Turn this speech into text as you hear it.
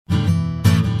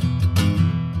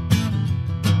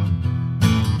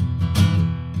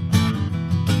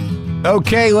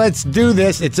Okay, let's do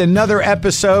this. It's another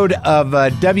episode of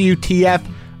WTF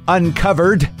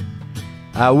Uncovered,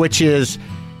 which is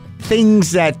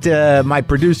things that my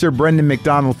producer, Brendan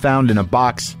McDonald, found in a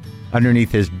box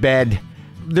underneath his bed.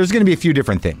 There's going to be a few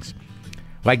different things.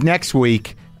 Like next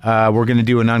week, we're going to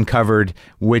do an Uncovered,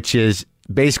 which is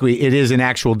basically, it is an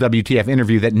actual WTF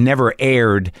interview that never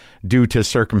aired due to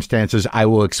circumstances I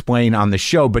will explain on the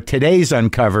show. But today's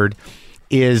Uncovered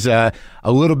is a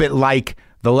little bit like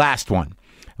the last one,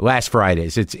 last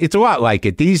Friday's. It's a lot like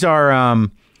it. These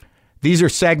are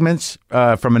segments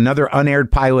from another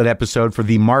unaired pilot episode for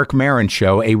the Marc Maron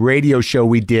Show, a radio show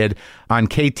we did on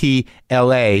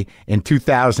KTLA in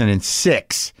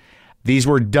 2006. These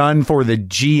were done for the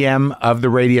GM of the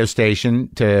radio station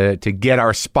to get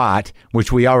our spot,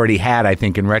 which we already had, I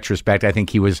think, in retrospect. I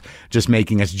think he was just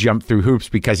making us jump through hoops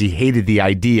because he hated the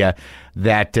idea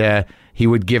that he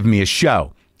would give me a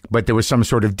show. But there was some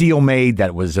sort of deal made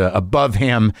that was above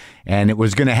him, and it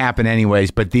was going to happen anyways.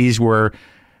 But this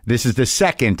is the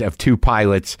second of two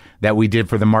pilots that we did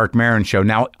for the Marc Maron Show.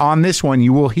 Now, on this one,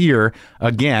 you will hear,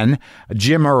 again,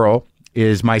 Jim Earl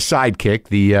is my sidekick,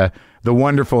 the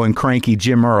wonderful and cranky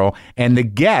Jim Earl. And the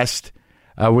guest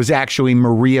was actually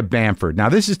Maria Bamford. Now,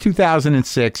 this is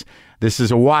 2006. This is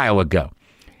a while ago.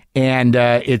 And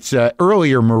it's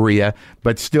earlier Maria,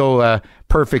 but still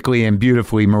perfectly and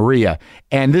beautifully Maria.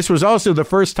 And this was also the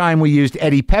first time we used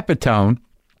Eddie Pepitone,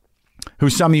 who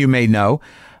some of you may know.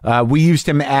 We used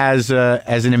him as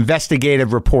an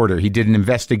investigative reporter. He did an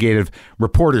investigative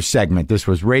reporter segment. This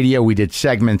was radio. We did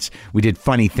segments. We did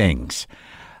funny things.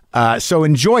 So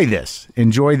enjoy this.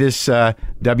 Enjoy this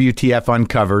WTF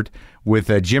Uncovered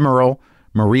with Jim Earl,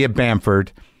 Maria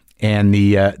Bamford, and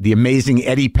the amazing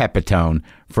Eddie Pepitone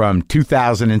from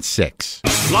 2006.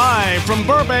 Live from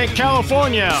Burbank,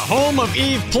 California, home of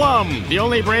Eve Plum, the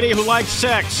only Brady who likes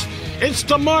sex. It's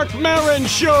the Marc Maron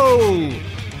Show.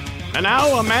 And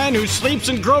now a man who sleeps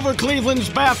in Grover Cleveland's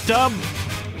bathtub,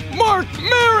 Marc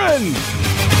Maron.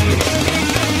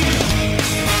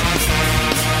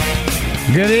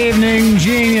 Good evening,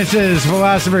 geniuses,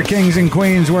 philosopher kings and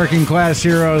queens, working class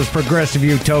heroes, progressive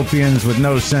utopians with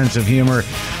no sense of humor,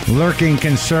 lurking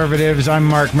conservatives. I'm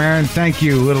Marc Maron. Thank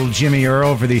you, little Jimmy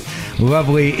Earl, for the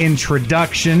lovely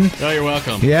introduction. Oh, you're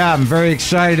welcome. Yeah, I'm very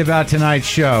excited about tonight's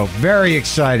show. Very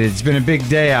excited. It's been a big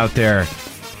day out there.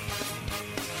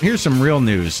 Here's some real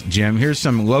news, Jim. Here's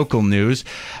some local news.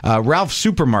 Ralph's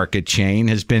supermarket chain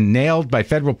has been nailed by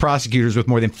federal prosecutors with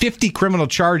more than 50 criminal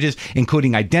charges,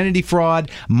 including identity fraud,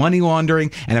 money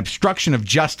laundering, and obstruction of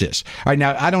justice. All right,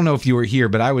 now, I don't know if you were here,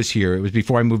 but I was here. It was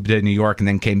before I moved to New York and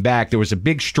then came back. There was a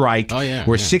big strike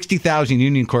where 60,000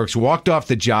 union clerks walked off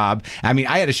the job. I mean,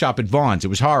 I had to shop at Vaughn's. It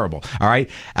was horrible. All right.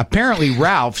 Apparently,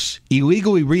 Ralph's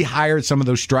illegally rehired some of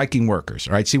those striking workers.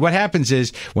 All right. See, what happens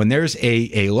is when there's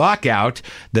a lockout,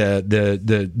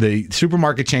 the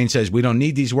supermarket chain says, we don't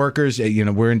need these workers.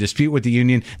 We're in dispute with the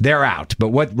union. They're out. But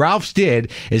what Ralph's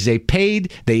did is they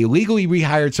illegally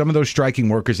rehired some of those striking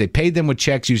workers. They paid them with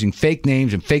checks using fake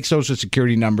names and fake social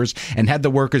security numbers and had the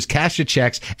workers cash the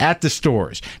checks at the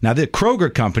stores. Now, the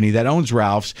Kroger company that owns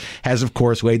Ralph's has, of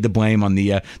course, laid the blame on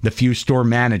the few store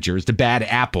managers, the bad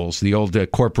apples, the old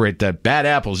corporate bad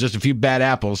apples, just a few bad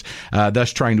apples,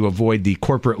 thus trying to avoid the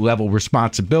corporate level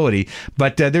responsibility.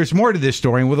 But there's more to this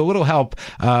story. And with a little help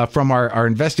from our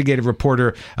investigative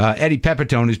reporter, Eddie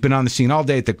Pepitone, who's been on the scene all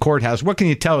day at the courthouse. What can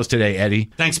you tell us today, Eddie?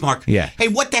 Thanks, Mark. Yeah. Hey,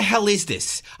 what the hell is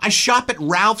this? I shop at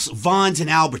Ralph's, Vaughn's, and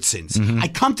Albertsons. Mm-hmm. I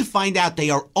come to find out they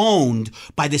are owned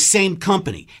by the same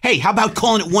company. Hey, how about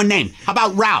calling it one name? How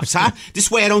about Ralph's, huh?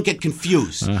 This way I don't get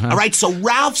confused. Uh-huh. All right, so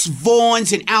Ralph's,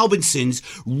 Vaughn's, and Albertsons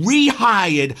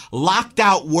rehired locked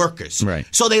out workers. Right.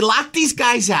 So they lock these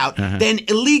guys out, then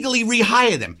illegally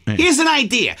rehire them. Here's an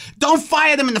idea. Don't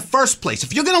fire them in the first place.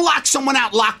 If you're going to lock someone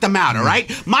out, lock them out, all right?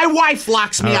 My wife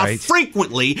locks me out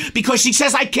frequently because she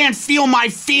says I can't feel my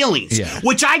feelings,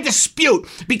 which I dispute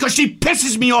because she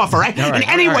pisses me off, all right? And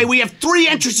anyway, we have 3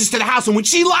 entrances to the house, and when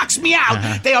she locks me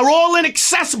out, they are all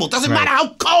inaccessible. Doesn't matter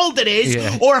how cold it is,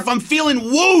 or if I'm feeling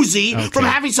woozy from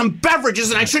having some beverages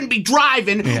and I shouldn't be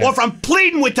driving, or if I'm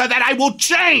pleading with her that I will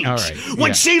change.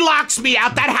 When she locks me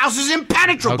out, that house is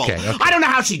impenetrable. I don't know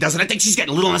how she does it. I think she's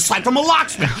getting a little on the side from a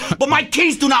locksmith. But my kids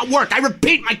keys do not work. I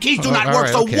repeat, my keys do not work.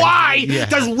 Right, so okay. why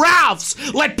does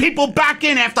Ralph's let people back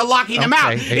in after locking them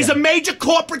out? Yeah. Is a major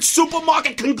corporate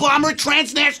supermarket conglomerate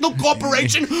transnational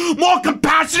corporation more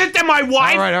compassionate than my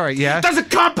wife? All right, yeah. Does a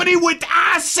company with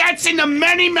assets in the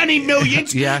many, many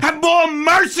millions have more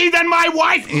mercy than my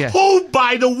wife? Yeah. Who,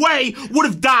 by the way, would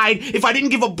have died if I didn't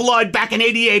give her blood back in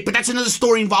 '88, but that's another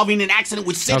story involving an accident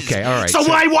with citizens. Okay, all right. So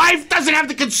my wife doesn't have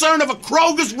the concern of a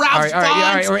Kroger's, Ralph's,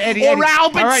 Vons, or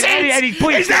Albertsons? Eddie,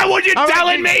 please. Is that what you're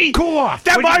telling me? Cool off.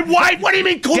 That my wife? What do you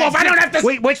mean cool off? I don't have to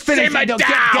wait, finish. simmer down.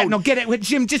 Get it.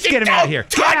 Jim, just get him out of here.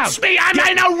 Touch me. I'm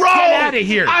on a roll. Get out of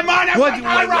here. I'm on a roll.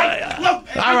 All right. Look,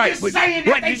 I'm just saying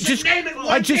that they should name it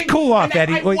one just thing, cool off, and that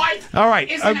Eddie. my wife All right.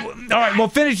 isn't All right. We'll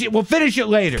finish it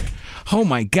later. Oh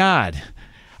my God.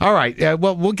 All right.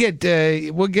 Well, we'll get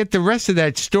the rest of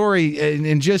that story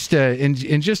in just a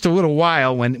little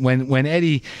while when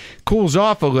Eddie cools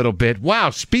off a little bit.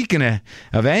 Wow. Speaking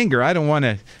of anger, I don't want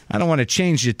to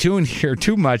change the tune here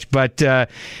too much, but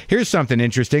here's something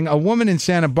interesting. A woman in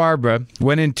Santa Barbara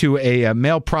went into a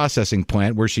mail processing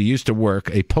plant where she used to work.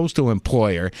 A postal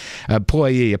employee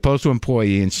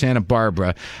in Santa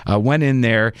Barbara went in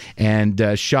there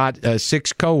and shot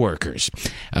 6 coworkers.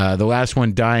 The last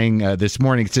one dying this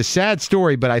morning. It's a sad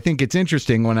story, but I think it's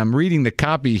interesting when I'm reading the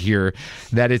copy here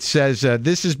that it says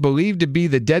this is believed to be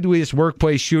the deadliest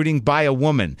workplace shooting by a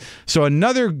woman. So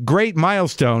another great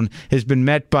milestone has been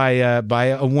met by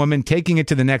a woman taking it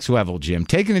to the next level, Jim.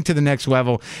 Taking it to the next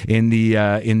level in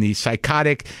the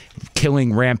psychotic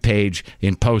killing rampage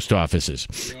in post offices.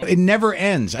 It never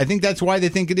ends. I think that's why they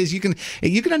think it is. You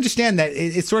can understand that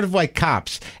it's sort of like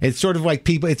cops. It's sort of like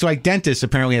people. It's like dentists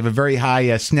apparently have a very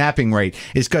high snapping rate.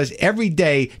 It's because every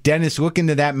day dentists look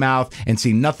into that mouth and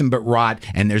see nothing but rot,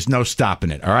 and there's no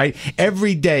stopping it. All right.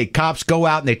 Every day cops go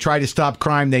out and they try to stop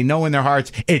crime. They know in their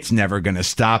hearts it's never going to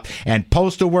stop. And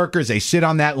postal workers, they sit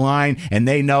on that line and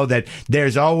they know that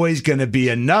there's always going to be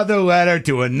another letter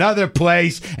to another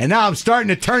place. And now I'm starting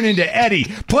to turn into Eddie.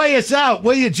 Play us out,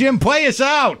 will you, Jim? Play us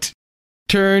out.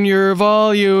 Turn your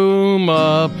volume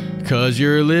up, 'cause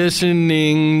you're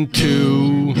listening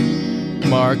to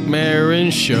Marc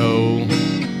Maron Show.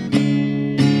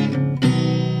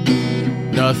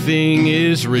 Nothing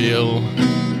is real,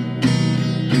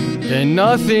 and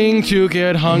nothing to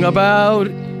get hung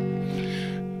about.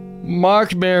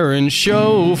 Marc Maron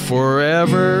Show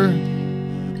forever.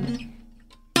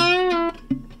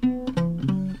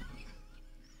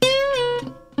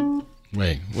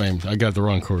 Wait, I got the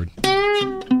wrong chord.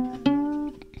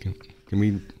 Can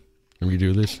we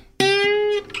do this?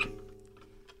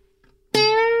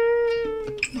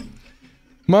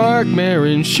 Marc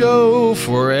Maron Show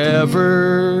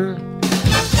forever.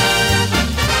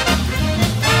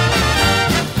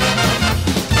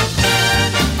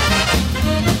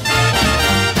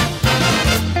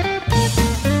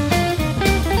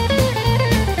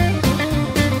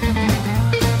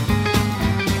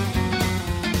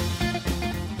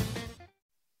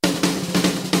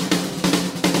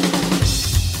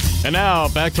 And now,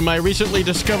 back to my recently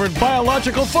discovered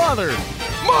biological father,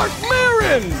 Marc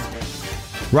Maron!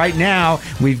 Right now,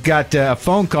 we've got a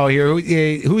phone call here.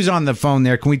 Who's on the phone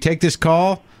there? Can we take this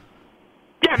call?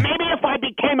 Yeah, maybe if I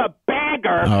became a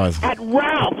bagger at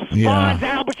Ralph's, Vons,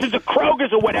 Albertsons, or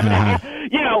Kroger's, or whatever,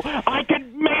 I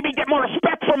could maybe get more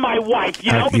respect from my wife,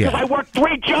 because I work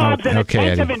 3 jobs and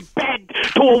attentive in bed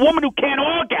to a woman who can't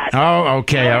orgasm. Oh,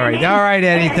 okay, all right,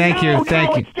 Eddie. Thank you,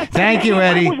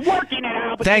 Eddie. I was working at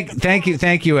Albertsons.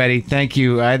 Thank you, Eddie. Thank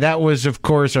you. That was, of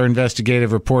course, our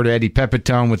investigative reporter Eddie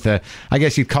Pepitone with I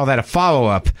guess you'd call that a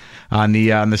follow-up on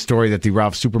the story that the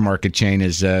Ralph supermarket chain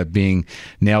is being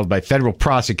nailed by federal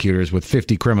prosecutors with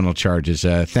 50 criminal charges.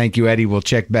 Thank you, Eddie. We'll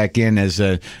check back in as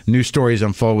new stories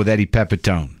unfold with Eddie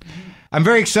Pepitone. I'm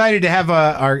very excited to have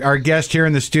our guest here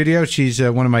in the studio. She's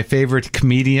one of my favorite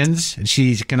comedians.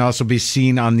 She can also be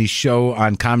seen on the show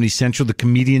on Comedy Central, The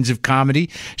Comedians of Comedy.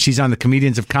 She's on the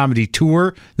Comedians of Comedy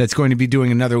tour that's going to be doing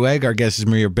another leg. Our guest is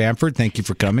Maria Bamford. Thank you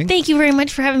for coming. Thank you very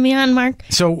much for having me on, Mark.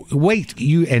 So, wait,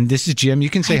 and this is Jim. You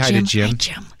can say hi to Jim. Hi,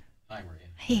 Jim. Hi, Maria.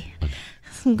 Hey.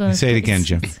 Say it again,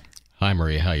 Jim. Hi,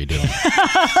 Maria. How you doing?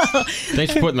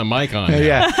 Thanks for putting the mic on.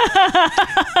 Yeah.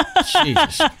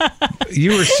 Jesus.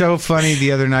 You were so funny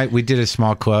the other night. We did a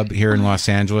small club here in Los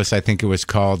Angeles. I think it was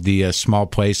called the Small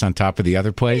Place on Top of the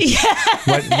Other Place.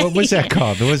 Yeah. What was that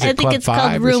called? Was it I think Club it's 5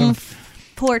 called or Room something?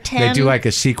 410. They do like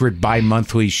a secret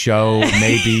bi-monthly show,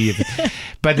 maybe.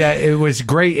 But it was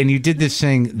great. And you did this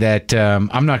thing that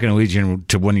I'm not going to lead you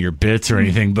to one of your bits or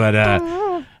anything, but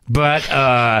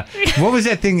what was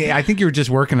that thing? I think you were just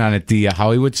working on it, the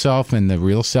Hollywood self and the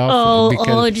real self.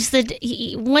 Just that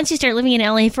once you start living in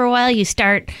LA for a while, you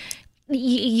start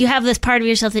you have this part of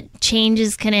yourself that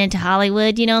changes kind of into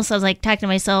Hollywood, you know? So I was like talking to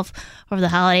myself over the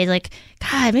holidays, like,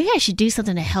 God, maybe I should do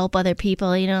something to help other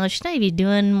people, you know? Should I be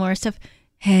doing more stuff?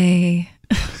 Hey,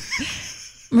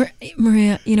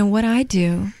 Maria, you know what I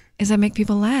do is I make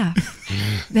people laugh.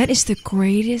 That is the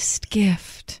greatest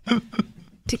gift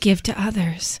to give to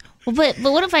others. Well,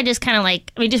 but what if I just kind of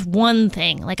like, I mean, just one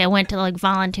thing. Like I went to like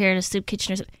volunteer at a soup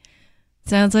kitchen or something.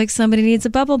 Sounds like somebody needs a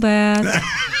bubble bath.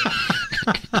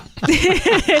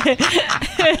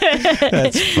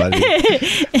 That's funny.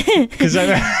 Because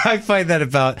I find that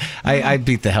about, I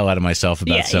beat the hell out of myself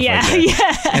about stuff like that.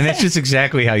 Yeah. And that's just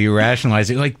exactly how you rationalize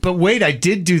it. Like, but wait, I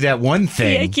did do that one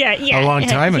thing a long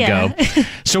time ago.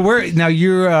 So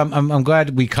you're, I'm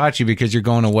glad we caught you because you're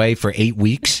going away for 8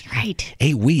 weeks. Right.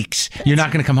 8 weeks. You're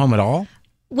not going to come home at all?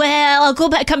 Well, I'll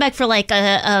come back for like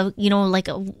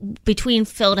between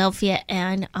Philadelphia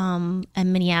and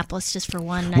Minneapolis just for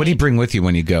one night. What do you bring with you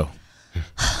when you go?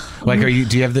 Like, do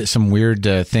you have some weird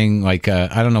thing? Like,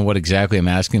 I don't know what exactly I'm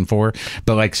asking for,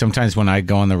 but like sometimes when I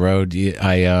go on the road, do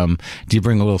you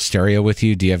bring a little stereo with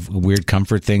you? Do you have weird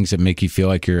comfort things that make you feel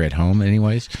like you're at home?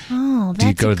 Anyways,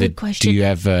 that's a good question. Do you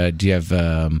have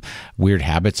weird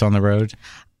habits on the road?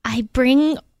 I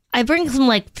bring some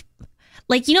like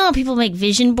you know how people make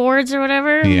vision boards or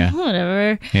whatever? Yeah.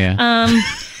 Whatever. Yeah.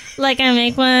 Like I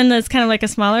make one that's kind of like a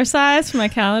smaller size for my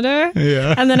calendar.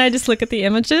 Yeah. And then I just look at the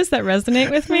images that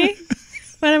resonate with me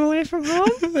when I'm away from home.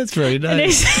 That's very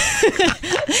nice.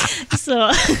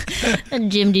 So,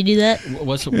 Jim, do you do that?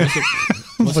 What's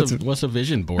a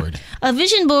vision board? A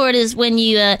vision board is when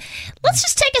you, let's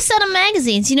just take a set of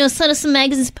magazines, set of some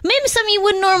magazines, maybe something you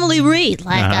wouldn't normally read,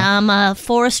 like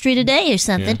Forestry Today or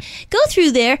something. Yeah. Go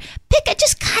through there,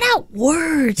 just cut out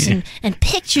words and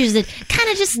pictures that kind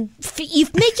of just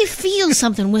make you feel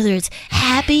something, whether it's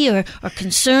happy or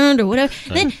concerned or whatever.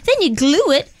 Then you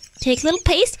glue it. Take a little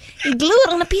paste, you glue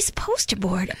it on a piece of poster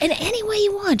board, and any way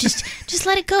you want, just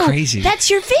let it go. Crazy.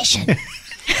 That's your vision.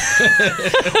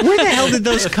 Where the hell did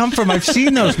those come from? I've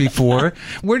seen those before.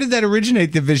 Where did that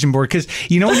originate, the vision board? Because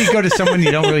when you go to someone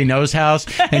you don't really know's house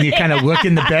and you kind of look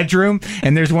in the bedroom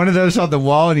and there's one of those on the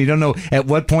wall and you don't know at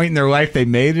what point in their life they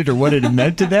made it or what it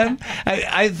meant to them.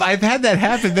 I've had that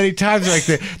happen many times, like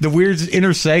the weird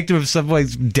inner sanctum of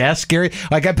someone's desk area.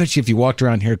 Like I bet you if you walked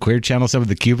around here, Clear Channel, some of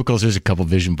the cubicles, there's a couple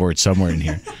vision boards somewhere in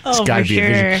here. Oh, for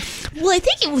sure. Well, I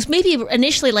think it was maybe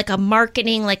initially like a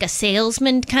marketing, like a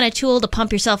salesman kind of tool to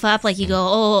pump yourself up. Like you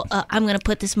go, I'm going to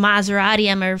put this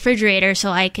Maserati on my refrigerator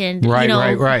so I can,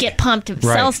 get pumped to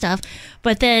sell stuff.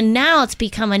 But then now it's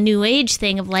become a new age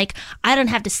thing of like, I don't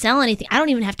have to sell anything. I don't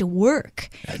even have to work.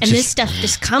 And this stuff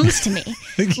just comes to me.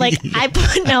 Like I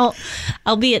put now,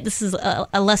 albeit this is a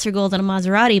lesser goal than a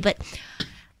Maserati, but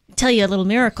I'll tell you a little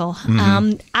miracle.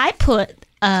 Mm-hmm. I put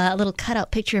a little cutout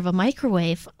picture of a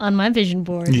microwave on my vision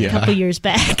board a couple years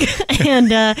back.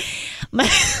 And and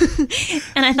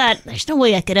I thought, there's no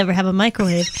way I could ever have a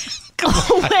microwave.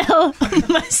 Oh, well,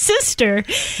 my sister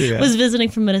was visiting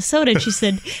from Minnesota, and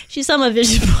she saw my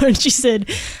vision board, and she said,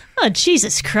 oh,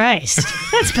 Jesus Christ,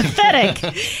 that's pathetic.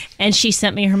 And she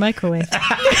sent me her microwave.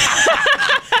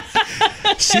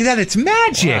 See that? It's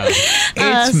magic.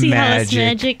 Wow. It's see magic. How it's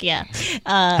magic? Yeah.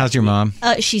 How's your mom?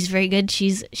 She's very good.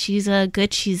 She's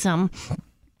good. She's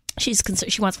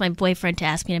concerned. She wants my boyfriend to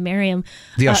ask me to marry him.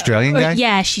 The Australian guy?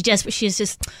 Yeah, she does. But she's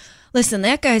just, listen,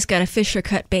 that guy's got a fish or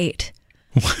cut bait.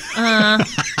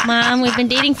 Mom, we've been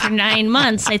dating for 9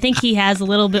 months. I think he has a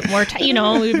little bit more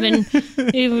time. We've been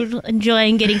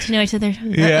enjoying getting to know each other.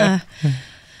 Yeah.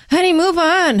 Honey, move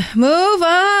on. Move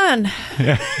on.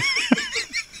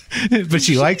 But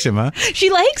she likes him, huh? She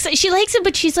likes him,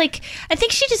 but she's like, I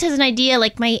think she just has an idea.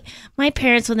 Like my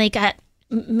parents, when they got,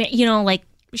 like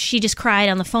she just cried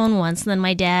on the phone once, and then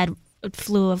my dad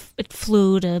flew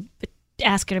to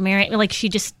ask her to marry. Like she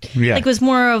just, like it was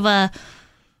more of a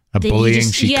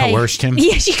bullying. She coerced him.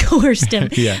 Yeah, she coerced him.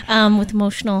 With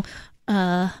emotional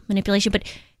manipulation.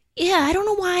 But yeah, I don't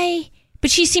know why.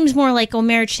 But she seems more like,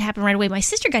 marriage should happen right away. My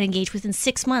sister got engaged within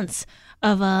 6 months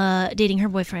of dating her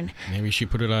boyfriend. Maybe she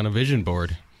put it on a vision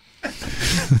board.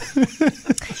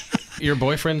 Your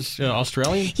boyfriend's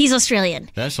Australian? He's Australian.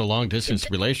 That's a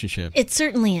long-distance relationship. It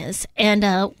certainly is.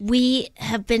 And we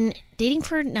have been dating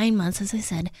for 9 months, as I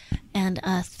said. And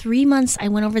 3 months I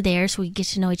went over there so we get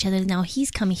to know each other. Now he's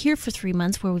come here for 3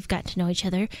 months where we've gotten to know each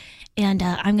other. And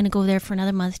I'm going to go there for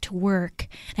another month to work.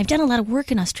 And I've done a lot of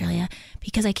work in Australia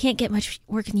because I can't get much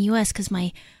work in the U.S. because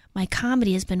my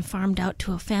comedy has been farmed out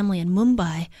to a family in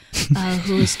Mumbai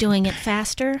who is doing it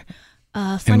faster.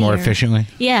 funnier. And more efficiently?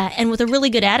 Yeah, and with a really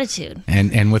good attitude.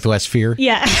 And with less fear?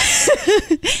 Yeah.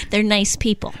 They're nice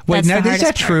people. Wait, now is that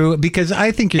part. true? Because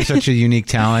I think you're such a unique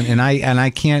talent, and I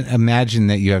can't imagine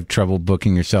that you have trouble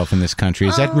booking yourself in this country.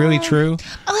 Is that really true?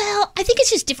 Well, I think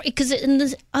it's just different because in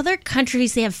the other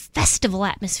countries they have festival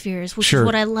atmospheres, which is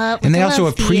what I love. And they also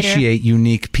appreciate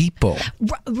unique people.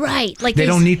 Right. Like they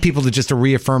don't need people to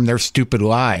reaffirm their stupid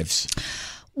lives.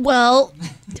 Well,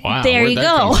 there you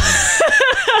go.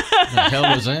 What the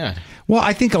hell was that? Well,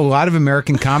 I think a lot of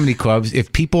American comedy clubs,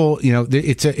 if people,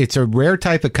 it's a rare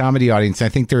type of comedy audience. I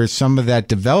think there is some of that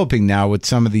developing now with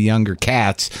some of the younger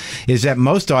cats, is that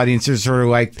most audiences are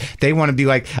like, they want to be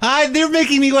like, they're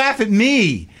making me laugh at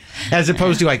me. As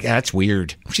opposed to like, that's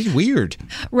weird. She's weird.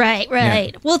 Right.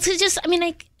 Yeah. Well,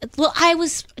 I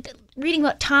was reading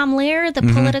about Tom Lehrer, the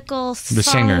political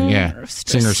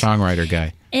singer-songwriter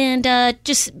guy. And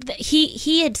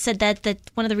he had said that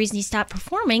one of the reasons he stopped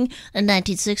performing in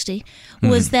 1960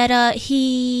 was that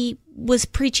he was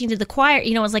preaching to the choir.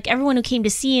 It was like everyone who came to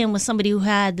see him was somebody who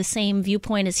had the same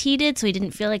viewpoint as he did, so he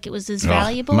didn't feel like it was as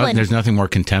valuable. There's nothing more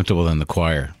contemptible than the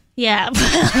choir. Yeah.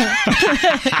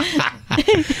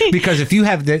 Because if you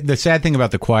have the sad thing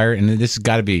about the choir, and this has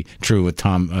got to be true with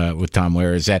Tom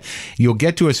Lehrer, is that you'll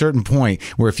get to a certain point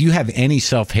where if you have any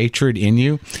self-hatred in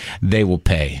you, they will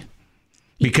pay.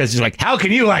 Because it's like, how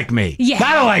can you like me? Yeah.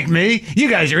 I don't like me. You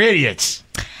guys are idiots.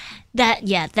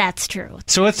 That's true.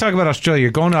 So let's talk about Australia. You're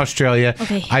going to Australia.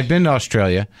 Okay. I've been to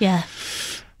Australia. Yeah.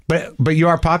 But you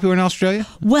are popular in Australia?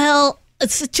 Well,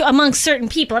 it's among certain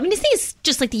people. I mean, I think it's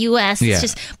just like the U.S.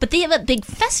 It's but they have a big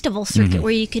festival circuit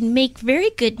where you can make very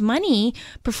good money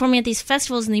performing at these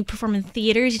festivals, and you perform in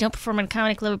theaters. You don't perform in a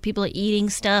comedy club where people are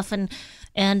eating stuff and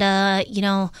you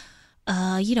know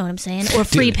what I'm saying, or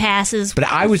free passes. But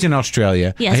I was in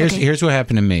Australia. Yes, here's what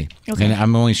happened to me, and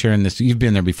I'm only sharing this. You've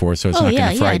been there before, so it's not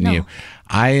going to frighten you.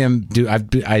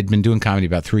 I'd been doing comedy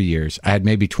about 3 years. I had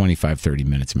maybe 25, 30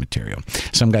 minutes of material.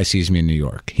 Some guy sees me in New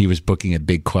York. He was booking a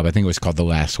big club. I think it was called The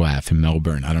Last Laugh in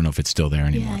Melbourne. I don't know if it's still there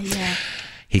anymore. Yeah.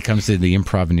 He comes to the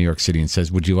Improv in New York City and says,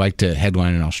 would you like to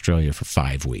headline in Australia for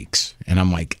 5 weeks? And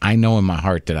I'm like, I know in my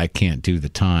heart that I can't do the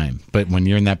time. But when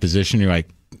you're in that position, you're like,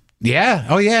 yeah,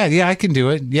 I can do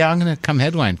it. Yeah, I'm going to come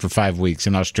headline for 5 weeks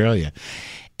in Australia.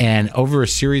 And over a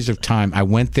series of time, I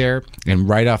went there, and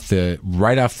right off the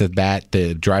bat,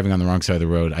 driving on the wrong side of the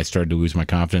road, I started to lose my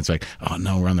confidence. Like, oh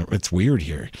no, it's weird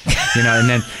here,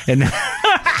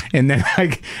 And then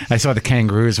I saw the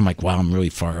kangaroos. I'm like, wow, I'm really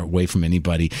far away from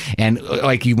anybody. And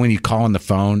like when you call on the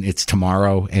phone, it's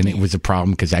tomorrow, and it was a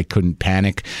problem because I couldn't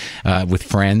panic with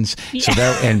friends. Yeah. So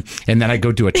and then I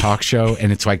go do a talk show,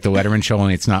 and it's like the Letterman show,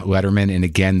 only it's not Letterman. And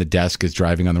again, the desk is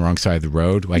driving on the wrong side of the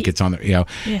road, like it's on the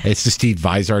it's the Steve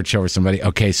Vizard show or somebody.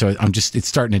 Okay, so it's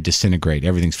starting to disintegrate.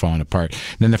 Everything's falling apart.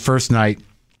 And then the first night,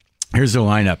 here's the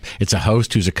lineup. It's a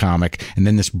host who's a comic, and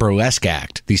then this burlesque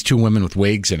act. These two women with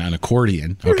wigs and an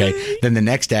accordion. Okay. Then the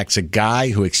next act's a guy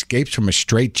who escapes from a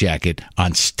straitjacket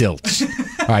on stilts.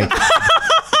 All right.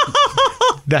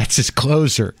 That's his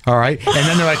closer. All right. And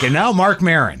then they're like, and now Marc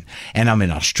Maron. And I'm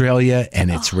in Australia,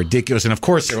 and it's ridiculous. And of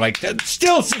course, they're like,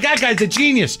 stilts, that guy's a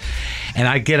genius. And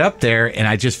I get up there, and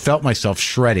I just felt myself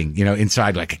shredding,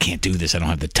 inside, like, I can't do this. I don't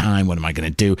have the time. What am I going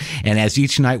to do? And as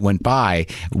each night went by,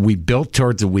 we built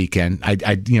towards the weekend.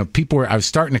 I was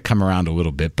starting to come around a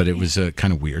little bit, but it was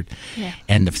kind of weird. Yeah.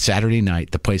 And the Saturday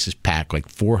night, the place is packed. Like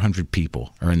 400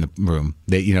 people are in the room.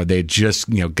 They had just,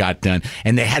 got done.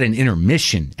 And they had an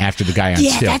intermission after the guy on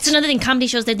stilts. That's another thing. Comedy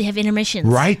shows that they have intermissions.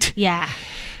 Right? Yeah.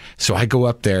 So I go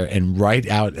up there, and right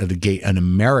out of the gate,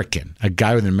 a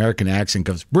guy with an American accent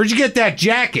goes, where'd you get that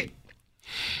jacket?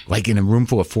 Like in a room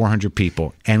full of 400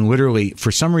 people. And literally,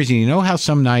 for some reason, you know how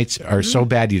some nights are so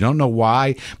bad, you don't know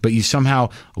why, but you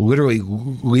somehow literally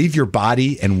leave your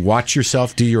body and watch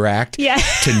yourself do your act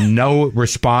to no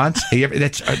response.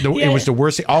 It was the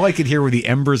worst thing. All I could hear were the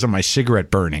embers of my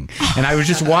cigarette burning. And I was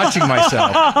just watching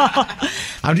myself.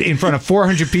 I'm in front of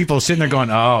 400 people sitting there going,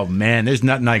 oh, man, there's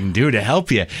nothing I can do to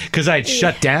help you. Because I had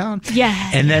shut down.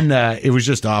 Yeah. And then it was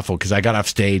just awful because I got off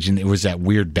stage, and it was that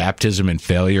weird baptism and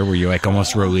failure where you're like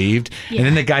almost relieved. Yeah. And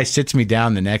then the guy sits me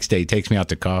down the next day. He takes me out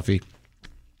to coffee.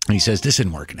 And he says, this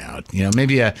isn't working out.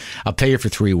 Maybe I'll pay you for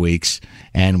 3 weeks,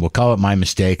 and we'll call it my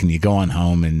mistake, and you go on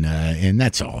home, and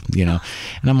that's all, And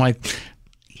I'm like,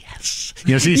 yes. So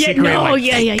you secretly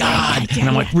like, God. And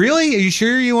I'm like, really? Are you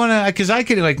sure you want to? Because I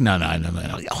could no.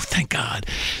 Oh, thank God.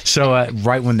 So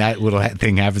right when that little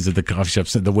thing happens at the coffee shop,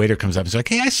 the waiter comes up and says, like,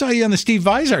 hey, I saw you on the Steve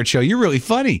Vizard show. You're really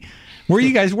funny. Where are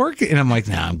you guys working? And I'm like,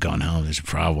 nah, I'm going home. There's a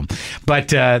problem. But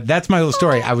that's my little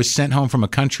story. I was sent home from a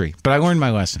country, but I learned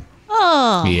my lesson.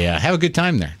 Oh. Yeah, have a good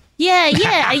time there.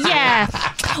 Yeah.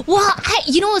 Well,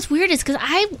 you know what's weird is because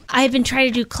I've been trying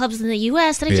to do clubs in the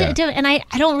U.S. and I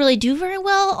don't really do very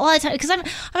well all the time because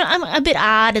I'm a bit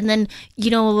odd. And then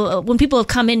when people have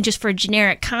come in just for a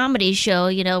generic comedy show,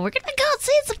 we're gonna go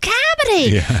see some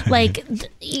comedy. Yeah. Like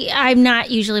I'm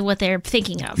not usually what they're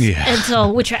thinking of, and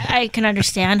so which I can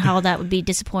understand how that would be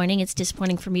disappointing. It's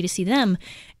disappointing for me to see them,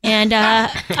 and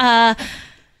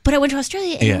but I went to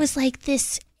Australia and it was like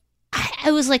this.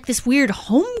 I was like this weird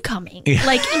homecoming. Yeah.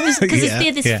 Like it was because they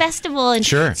had this festival and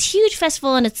it's a huge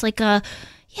festival and it's like I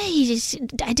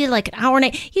did like an hour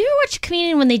and you ever watch a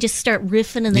comedian when they just start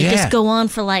riffing and they just go on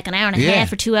for like an hour and a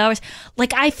half or 2 hours?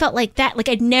 Like I felt like that. Like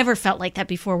I'd never felt like that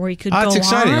before where you could go on. It's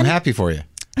exciting. I'm happy for you.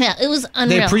 Yeah, it was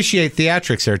unreal. They appreciate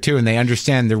theatrics there too, and they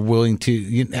understand they're willing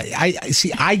to.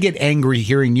 I get angry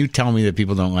hearing you tell me that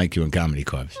people don't like you in comedy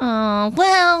clubs. Oh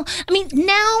well, I mean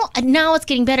now it's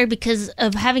getting better because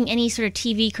of having any sort of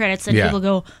TV credits, and people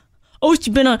go, "Oh,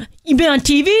 you been on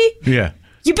TV? Yeah,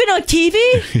 you been on TV?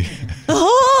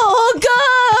 Oh,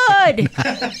 good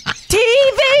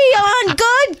TV on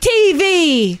good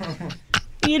TV."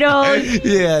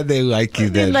 Yeah, they like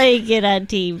you then. They like it on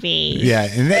TV. Yeah,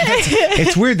 and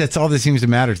it's weird. That's all that seems to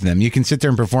matter to them. You can sit there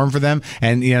and perform for them,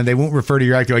 and they won't refer to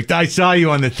your actor like, "I saw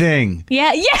you on the thing."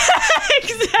 Yeah,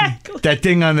 exactly. That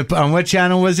thing on what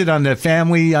channel was it? On the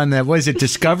Family? On the was it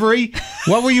Discovery?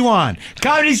 What were you on?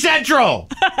 Comedy Central.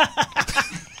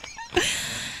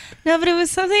 No, but it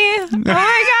was something. Oh my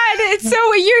God! It's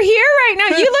so you're here right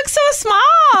now. You look so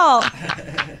small.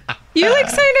 You look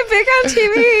kind of big on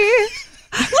TV.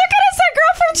 Look at us, that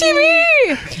girl from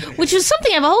TV. Which is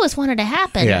something I've always wanted to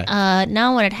happen. Yeah.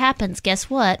 Now when it happens, guess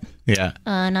what? Yeah.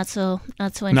 Not so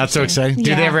interesting. Not so exciting?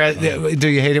 Do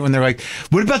you hate it when they're like,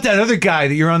 what about that other guy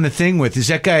that you're on the thing with? Is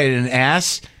that guy an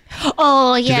ass?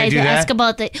 Oh, yeah. I ask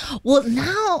about the... Well,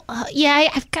 now,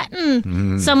 I've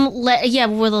gotten some... where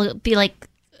they'll be like...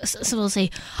 Someone will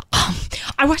say,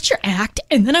 I watched your act,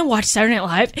 and then I watched Saturday Night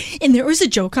Live, and there was a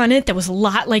joke on it that was a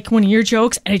lot like one of your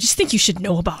jokes, and I just think you should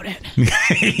know about it.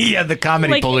 Yeah, the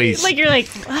comedy police. Like, you're like,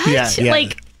 what? Yeah.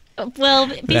 Like, well,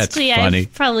 basically,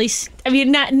 I've probably... I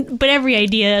mean, not... But every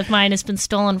idea of mine has been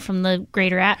stolen from the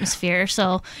greater atmosphere,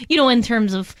 so, in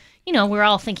terms of... we're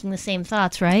all thinking the same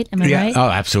thoughts, right? Am I right? Oh,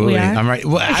 absolutely. I'm right.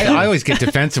 Well, I always get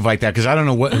defensive like that because I don't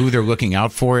know who they're looking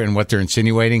out for and what they're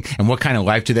insinuating and what kind of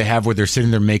life do they have where they're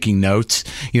sitting there making notes.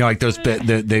 Like those.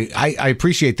 I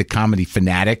appreciate the comedy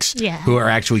fanatics who are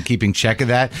actually keeping check of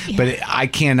that, but I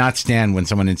cannot stand when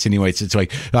someone insinuates it's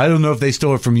like, I don't know if they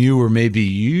stole it from you or maybe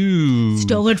you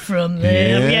stole it from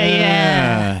them.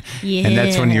 Yeah. And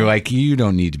that's when you're like, you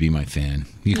don't need to be my fan.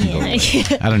 You can go away.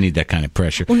 I don't need that kind of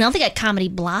pressure. Well, now they got comedy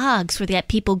blogs where they got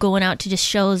people going out to just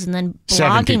shows and then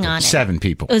blogging on it. 7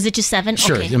 people. Oh, is it just 7?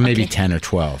 Sure, okay. Maybe 10 or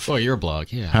 12. Oh, your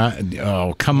blog, yeah. Huh?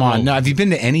 Oh, come on. No, have you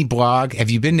been to any blog?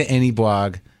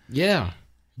 Yeah.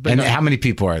 And how many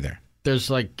people are there? There's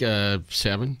like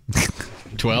 7,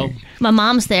 12. My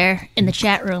mom's there in the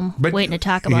chat room waiting to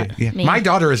talk about me. My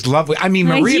daughter is lovely. I mean,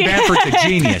 Maria Bamford's a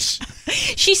genius.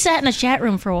 She sat in the chat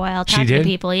room for a while talking to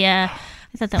people. Yeah.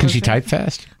 I thought that Can was she type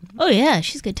fast? Oh, yeah.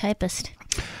 She's a good typist.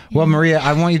 Well, Maria,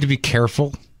 I want you to be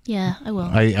careful. Yeah, I will.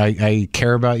 I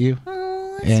care about you.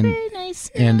 Oh, that's very nice.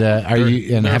 And are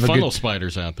you? And there have are a funnel good...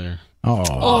 spiders out there. Oh,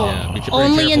 yeah,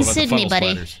 only in Sydney,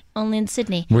 buddy. Only in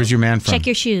Sydney. Where's your man from? Check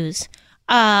your shoes.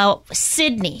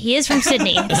 Sydney. He is from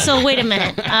Sydney. So wait a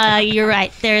minute. You're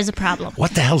right. There is a problem.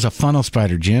 What the hell's a funnel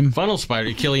spider, Jim? Funnel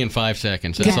spider kill you in 5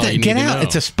 seconds. That's all you need to know.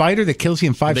 It's a spider that kills you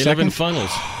in 5 seconds. They live in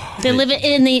funnels. They live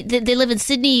in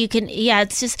Sydney. You can. Yeah,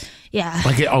 it's just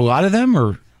Like a lot of them,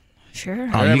 or sure.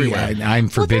 Everywhere. I'm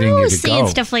forbidding you to go. They're always saying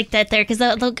stuff like that there because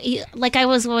like I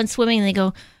was going swimming and they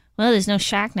go, well, there's no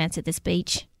shark nets at this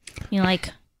beach.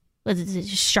 Like. Well, the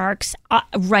sharks,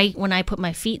 right when I put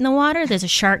my feet in the water, there's a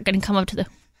shark going to come up to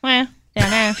down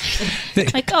there.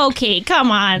 Like, okay,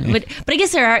 come on. But I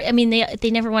guess there are, I mean,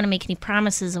 they never want to make any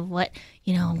promises of what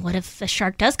if a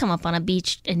shark does come up on a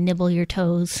beach and nibble your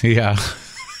toes? Yeah.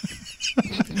 I'm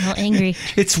a little angry.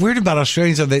 It's weird about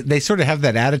Australians, though. They sort of have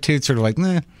that attitude, sort of like,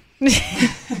 nah.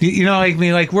 Like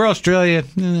me, like we're Australia.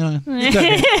 I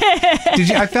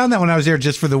found that when I was there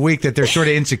just for the week that they're sort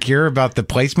of insecure about the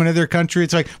placement of their country.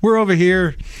 It's like we're over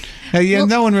here.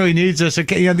 No one really needs us.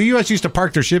 The U.S. used to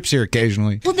park their ships here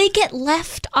occasionally. Well, they get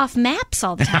left off maps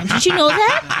all the time. Did you know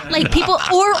that? Like people,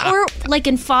 or like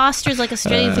in Foster's, like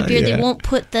Australian for beer, they won't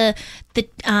put the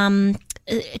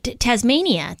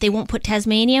Tasmania. They won't put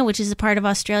Tasmania, which is a part of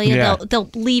Australia. Yeah. They'll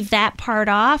leave that part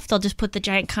off. They'll just put the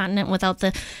giant continent without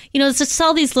the. It's just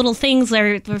all these little things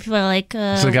where people are like. So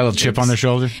they got a little chip on their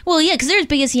shoulder. Well, yeah, because they're as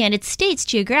big as the United States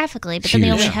geographically, but then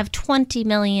they only have 20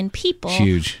 million people.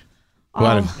 Huge.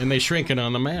 And they shrink it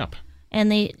on the map.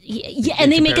 And they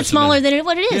make it smaller than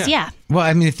what it is. Yeah. Well,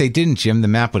 I mean, if they didn't, Jim, the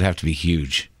map would have to be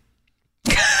huge.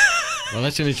 Well,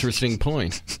 that's an interesting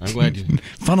point. I'm glad you...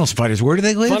 Funnel spiders, where do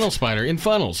they live? Funnel spider, in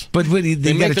funnels. But they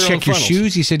got to check your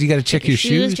shoes? You said you got to check your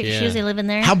shoes? Check your shoes, they live in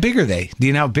there. How big are they? Do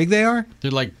you know how big they are?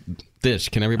 They're like this.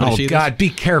 Can everybody see this? Oh, God, be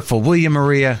careful, will you,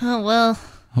 Maria? Oh, well...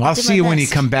 I'll see you when you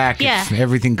come back if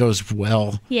everything goes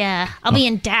well. Yeah, I'll be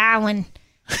in Darwin,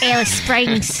 Alice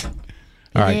Springs.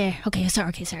 All right. There. Okay,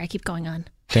 sorry, I keep going on.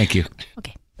 Thank you.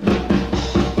 Okay.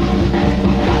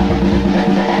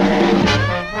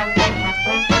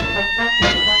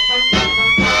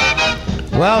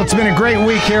 Well, it's been a great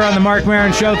week here on the Marc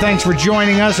Maron Show. Thanks for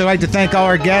joining us. I'd like to thank all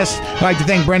our guests. I'd like to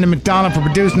thank Brendan McDonald for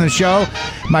producing the show.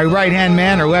 My right-hand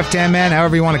man or left-hand man,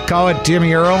 however you want to call it, Jim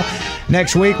Earl.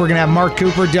 Next week, we're going to have Mark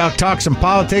Cooper talk some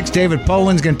politics. David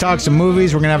Poland's going to talk some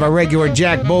movies. We're going to have our regular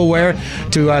Jack Bulware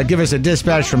to give us a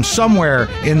dispatch from somewhere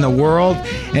in the world.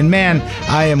 And, man,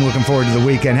 I am looking forward to the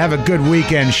weekend. Have a good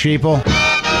weekend, sheeple.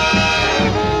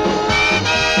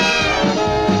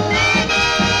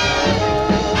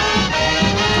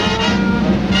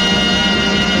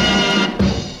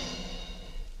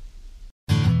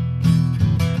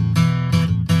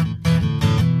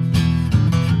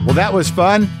 Well, that was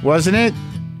fun, wasn't it?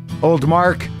 Old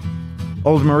Mark,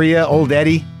 old Maria, old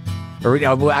Eddie. Or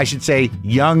I should say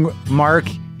young Mark,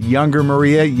 younger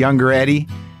Maria, younger Eddie,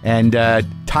 and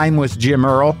timeless Jim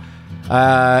Earl.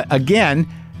 Again,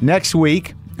 next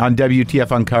week on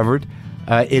WTF Uncovered,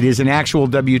 it is an actual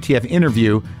WTF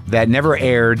interview that never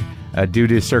aired due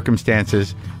to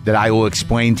circumstances that I will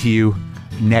explain to you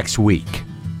next week.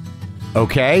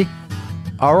 Okay?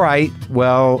 All right.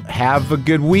 Well, have a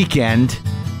good weekend.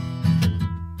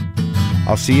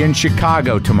 I'll see you in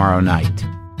Chicago tomorrow night.